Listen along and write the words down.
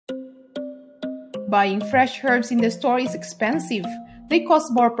Buying fresh herbs in the store is expensive. They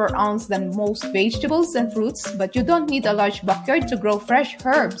cost more per ounce than most vegetables and fruits, but you don't need a large backyard to grow fresh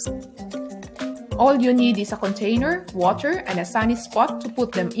herbs. All you need is a container, water, and a sunny spot to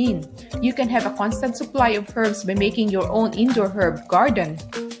put them in. You can have a constant supply of herbs by making your own indoor herb garden.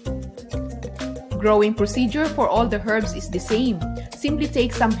 Growing procedure for all the herbs is the same. Simply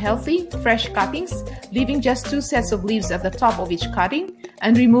take some healthy, fresh cuttings, leaving just 2 sets of leaves at the top of each cutting,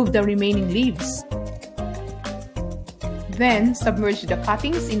 and remove the remaining leaves. Then, submerge the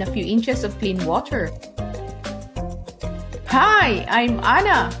cuttings in a few inches of clean water. Hi, I'm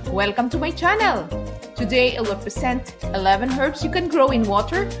Anna. Welcome to my channel. Today, I will present 11 herbs you can grow in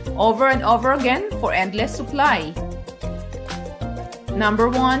water over and over again for endless supply. Number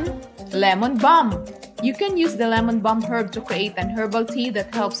 1. Lemon balm. You can use the lemon balm herb to create an herbal tea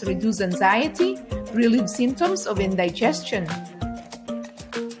that helps reduce anxiety, relieve symptoms of indigestion.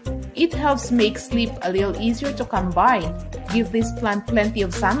 It helps make sleep a little easier to come by. Give this plant plenty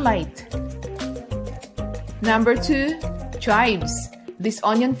of sunlight. Number 2. Chives. This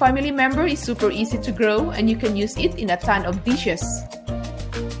onion family member is super easy to grow and you can use it in a ton of dishes.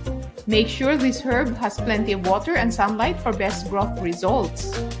 Make sure this herb has plenty of water and sunlight for best growth results.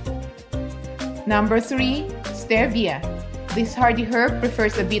 Number 3. Stevia. This hardy herb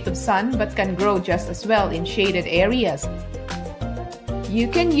prefers a bit of sun but can grow just as well in shaded areas. You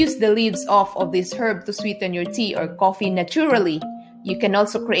can use the leaves off of this herb to sweeten your tea or coffee naturally. You can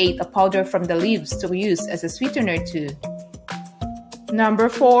also create a powder from the leaves to use as a sweetener too. Number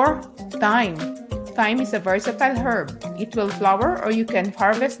 4. Thyme. Thyme is a versatile herb. It will flower or you can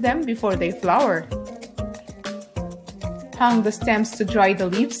harvest them before they flower. Hang the stems to dry the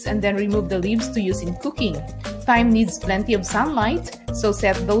leaves and then remove the leaves to use in cooking. Thyme needs plenty of sunlight, so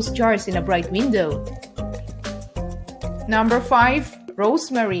set those jars in a bright window. Number 5.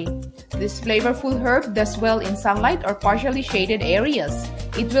 Rosemary. This flavorful herb does well in sunlight or partially shaded areas.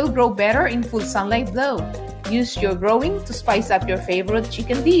 It will grow better in full sunlight though. Use your growing to spice up your favorite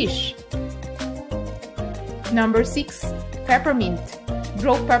chicken dish. Number 6. Peppermint.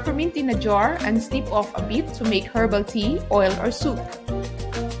 Grow peppermint in a jar and snip off a bit to make herbal tea, oil, or soup.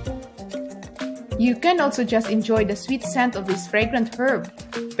 You can also just enjoy the sweet scent of this fragrant herb.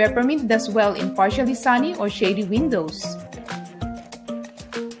 Peppermint does well in partially sunny or shady windows.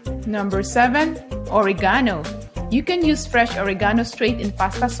 Number 7. Oregano. You can use fresh oregano straight in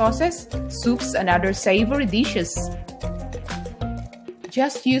pasta sauces, soups, and other savory dishes.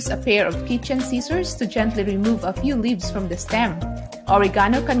 Just use a pair of kitchen scissors to gently remove a few leaves from the stem.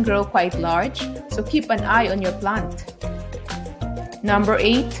 Oregano can grow quite large, so keep an eye on your plant. Number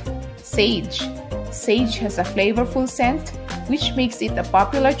 8. Sage. Sage has a flavorful scent, which makes it a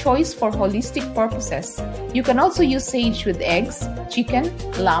popular choice for holistic purposes. You can also use sage with eggs, chicken,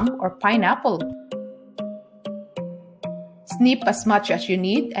 lamb, or pineapple. Snip as much as you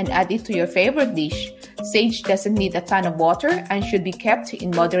need and add it to your favorite dish. Sage doesn't need a ton of water and should be kept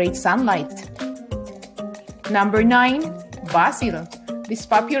in moderate sunlight. Number 9. Basil. This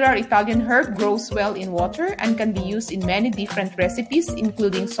popular Italian herb grows well in water and can be used in many different recipes,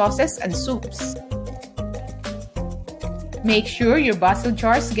 including sauces and soups. Make sure your basil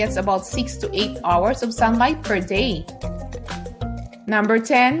jars gets about 6 to 8 hours of sunlight per day. Number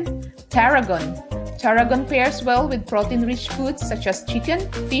 10. Tarragon. Tarragon pairs well with protein-rich foods such as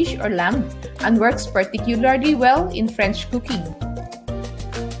chicken, fish, or lamb and works particularly well in French cooking.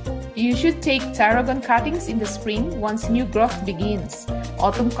 You should take tarragon cuttings in the spring once new growth begins.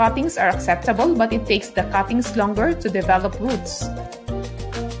 Autumn cuttings are acceptable, but it takes the cuttings longer to develop roots.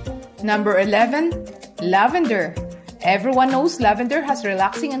 Number 11. Lavender. Everyone knows lavender has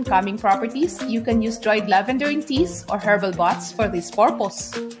relaxing and calming properties. You can use dried lavender in teas or herbal baths for this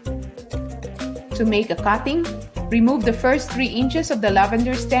purpose. To make a cutting, remove the first 3 inches of the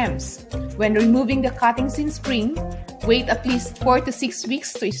lavender stems. When removing the cuttings in spring, wait at least 4 to 6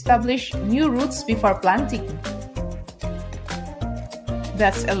 weeks to establish new roots before planting.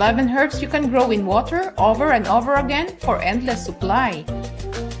 That's 11 herbs you can grow in water over and over again for endless supply.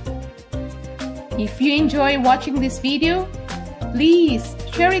 If you enjoy watching this video, please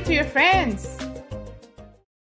share it to your friends.